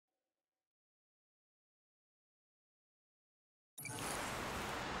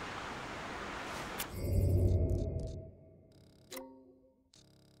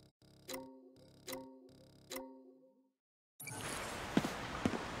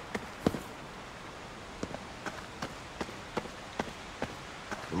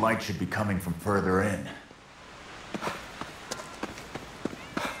light should be coming from further in.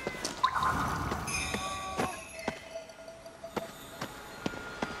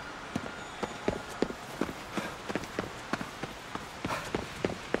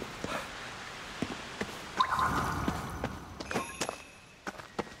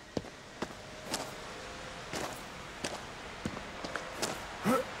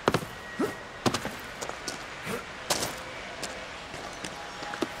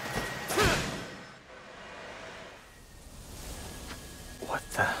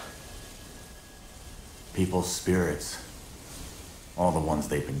 People's spirits. All the ones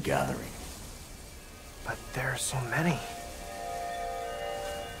they've been gathering. But there are so many.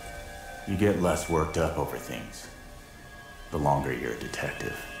 You get less worked up over things the longer you're a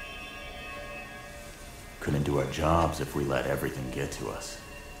detective. Couldn't do our jobs if we let everything get to us.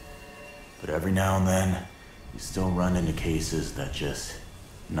 But every now and then, you still run into cases that just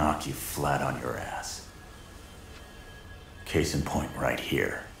knock you flat on your ass. Case in point right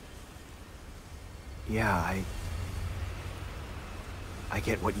here. Yeah, I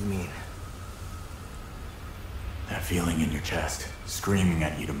get what you mean. That feeling in your chest, screaming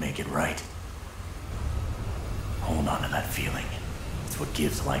at you to make it right. Hold on to that feeling. It's what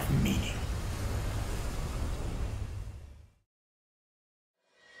gives life meaning.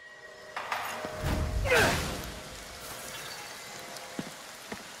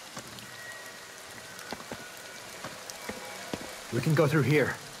 We can go through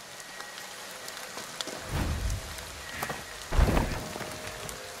here.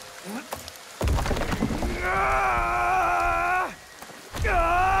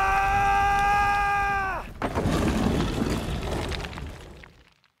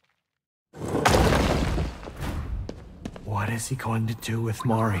 What is he going to do with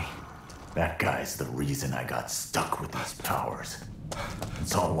Mari? That guy's the reason I got stuck with these powers.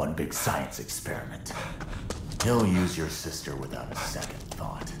 It's all one big science experiment. He'll use your sister without a second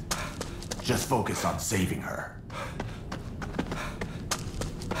thought. Just focus on saving her.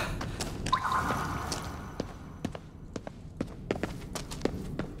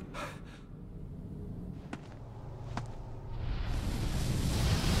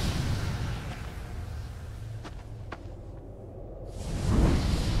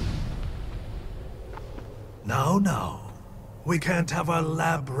 No. We can't have our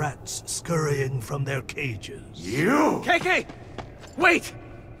lab rats scurrying from their cages. You! KK! Wait!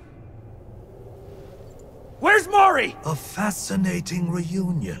 Where's Mari? A fascinating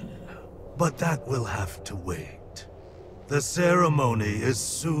reunion, but that will have to wait. The ceremony is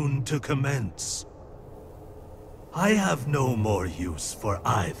soon to commence. I have no more use for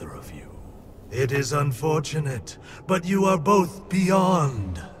either of you. It is unfortunate, but you are both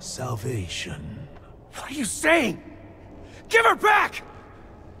beyond salvation. What are you saying? Give her back!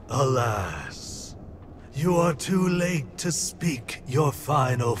 Alas, you are too late to speak your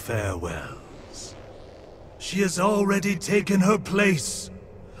final farewells. She has already taken her place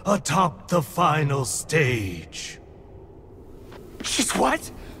atop the final stage. She's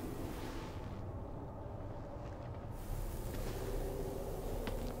what?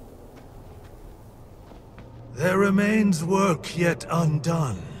 There remains work yet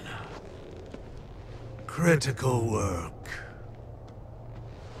undone. Critical work.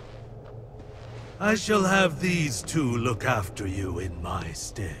 I shall have these two look after you in my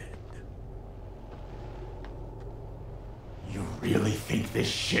stead. You really think this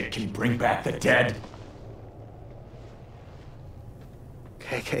shit can bring back the dead?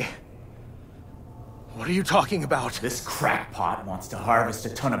 KK, what are you talking about? This crackpot wants to harvest a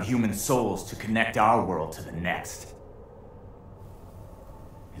ton of human souls to connect our world to the next.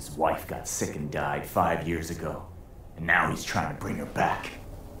 His wife got sick and died 5 years ago, and now he's trying to bring her back.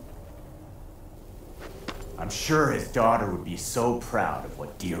 I'm sure his daughter would be so proud of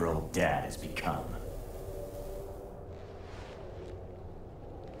what dear old dad has become.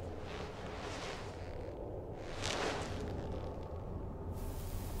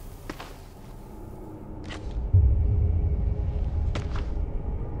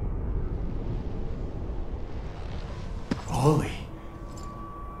 Holy.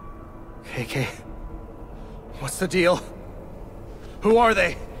 KK, what's the deal? Who are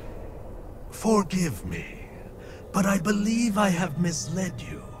they? Forgive me, but I believe I have misled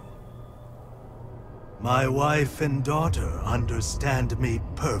you. My wife and daughter understand me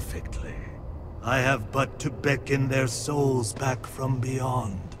perfectly. I have but to beckon their souls back from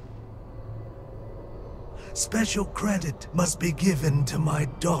beyond. Special credit must be given to my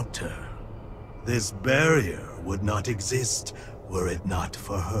daughter. This barrier would not exist were it not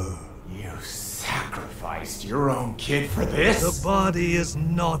for her. You sacrificed your own kid for this? The body is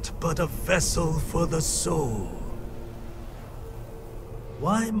not but a vessel for the soul.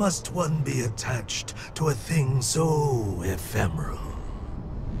 Why must one be attached to a thing so ephemeral?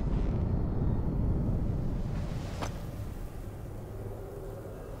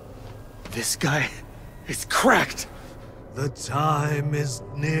 This guy is cracked! The time is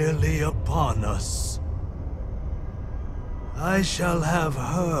nearly upon us. I shall have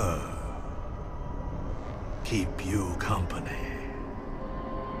her keep you company.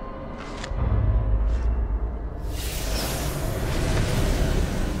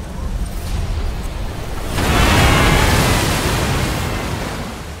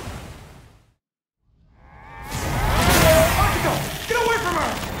 Get away from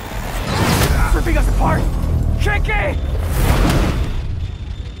her! Ripping us apart! Shaky!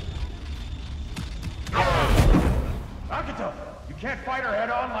 Akito, you can't fight her head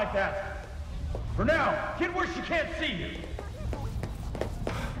on like that. For now, get where she can't see you.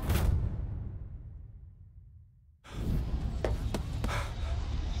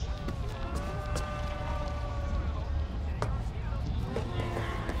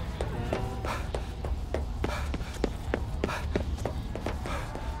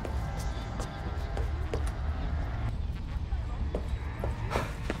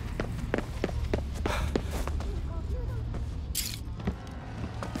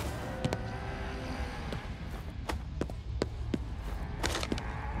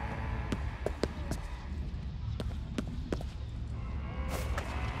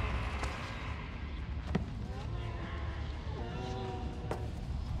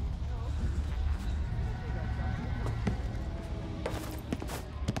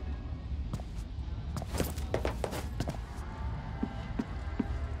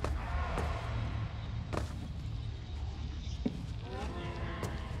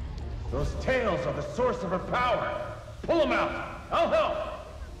 Those tails are the source of her power. Pull them out. I'll help.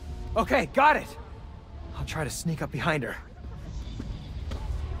 Okay, got it! I'll try to sneak up behind her.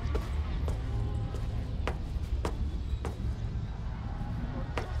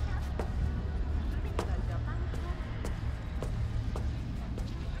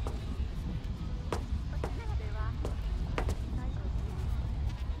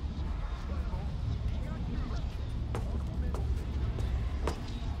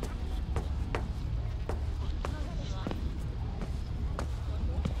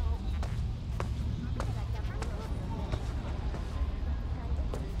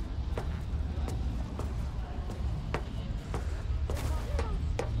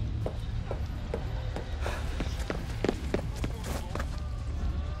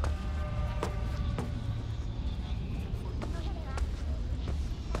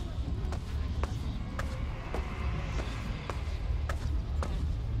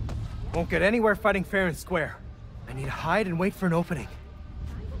 Won't get anywhere fighting fair and square. I need to hide and wait for an opening.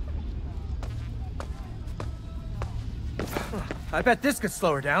 I bet this could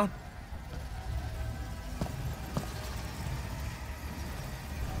slow her down.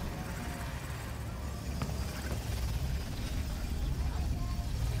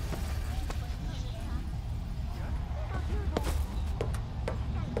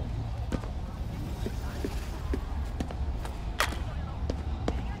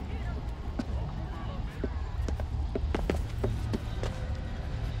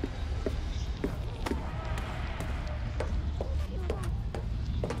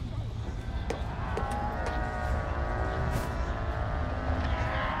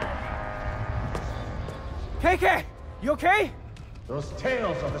 KK! You okay? Those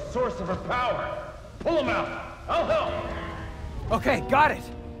tails are the source of her power. Pull them out. I'll help. Okay, got it!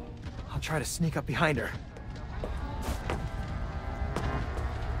 I'll try to sneak up behind her.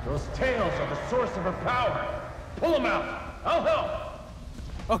 Those tails are the source of her power. Pull them out. I'll help.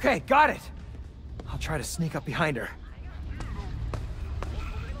 Okay, got it! I'll try to sneak up behind her.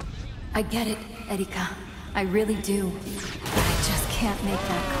 I get it, Erika. I really do. I just can't make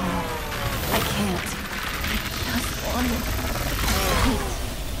that call. I can't. I just want to fight.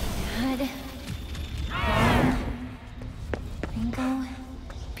 Dad, Ringo,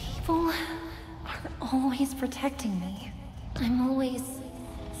 people are always protecting me. I'm always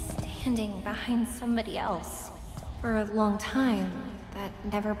standing behind somebody else. For a long time, that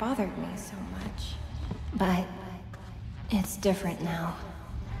never bothered me so much. But it's different now.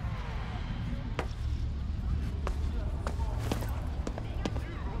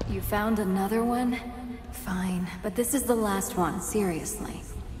 You found another one? Fine, but this is the last one, seriously.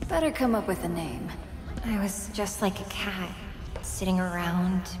 Better come up with a name. I was just like a cat, sitting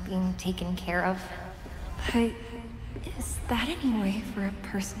around, being taken care of. But Is that any way for a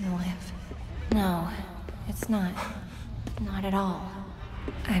person to live? No, it's not. Not at all.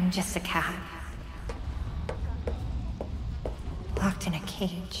 I'm just a cat. Locked in a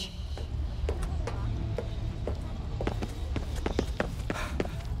cage.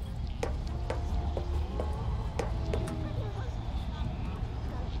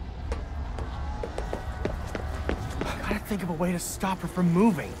 Gotta think of a way to stop her from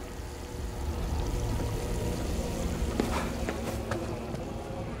moving.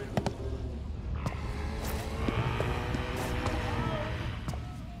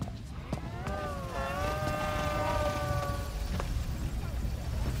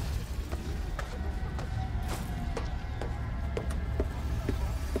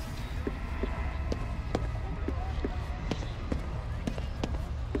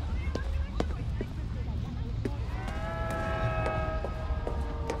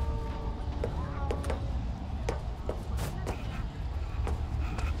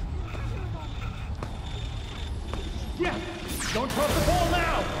 Yeah! Don't drop the ball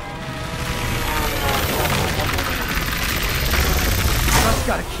now! Just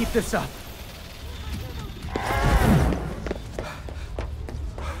gotta keep this up.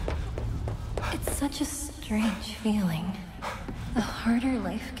 It's such a strange feeling. The harder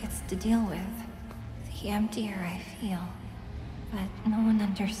life gets to deal with, the emptier I feel. But no one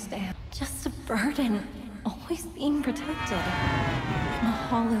understands. Just a burden, always being protected. In a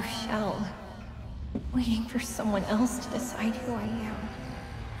hollow shell. Waiting for someone else to decide who I am.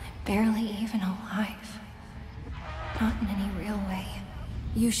 I'm barely even alive. Not in any real way.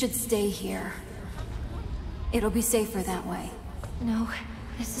 You should stay here. It'll be safer that way. No,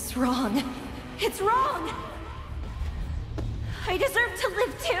 this is wrong. It's wrong! I deserve to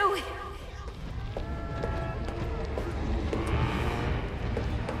live too!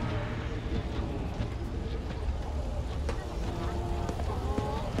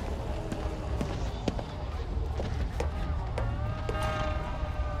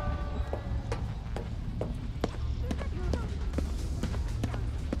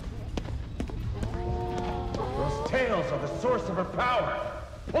 Tails are the source of her power.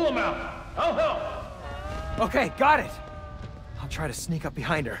 Pull them out. I'll help. Okay, got it. I'll try to sneak up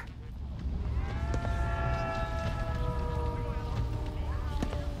behind her.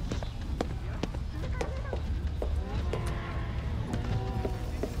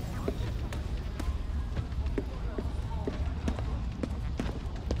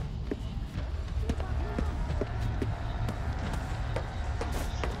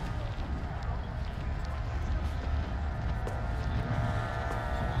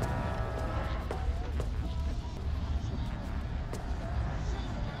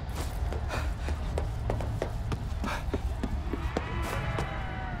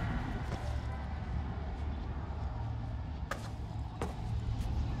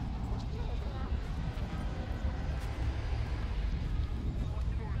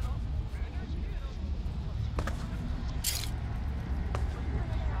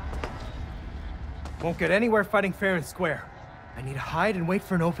 Won't get anywhere fighting fair and square. I need to hide and wait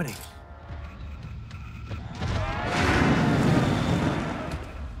for an opening.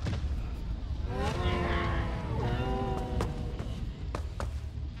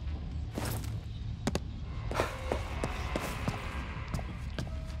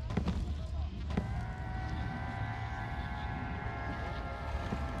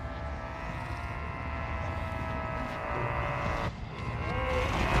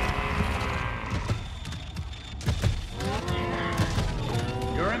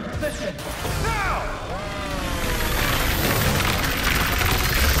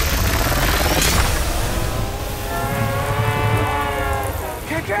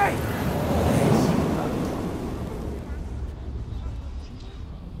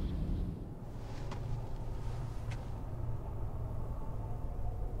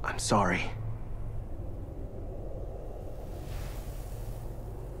 I'm sorry.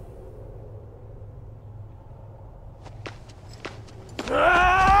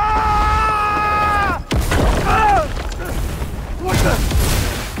 What the?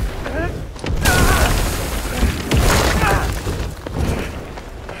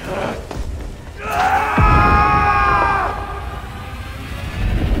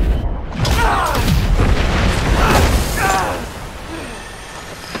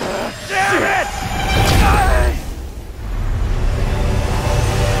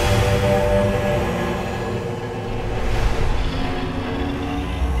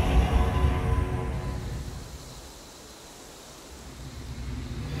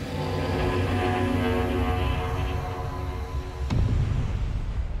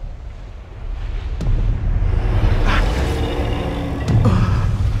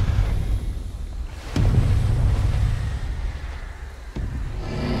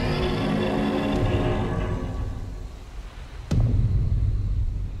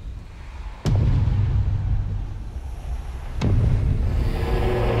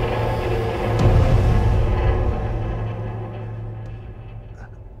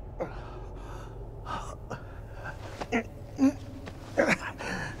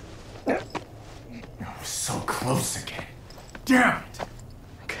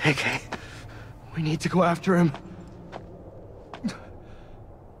 Okay. We need to go after him.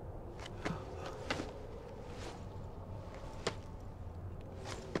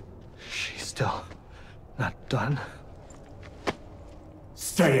 She's still not done.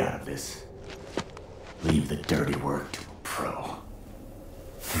 Stay out of this. Leave the dirty work to a pro.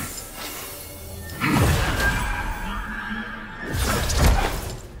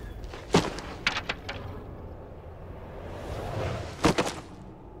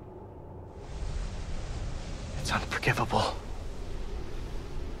 It's unforgivable.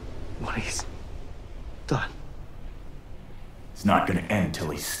 What he's done. It's not gonna end till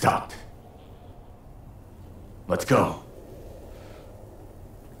he's stopped. Let's go.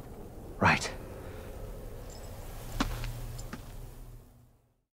 Right.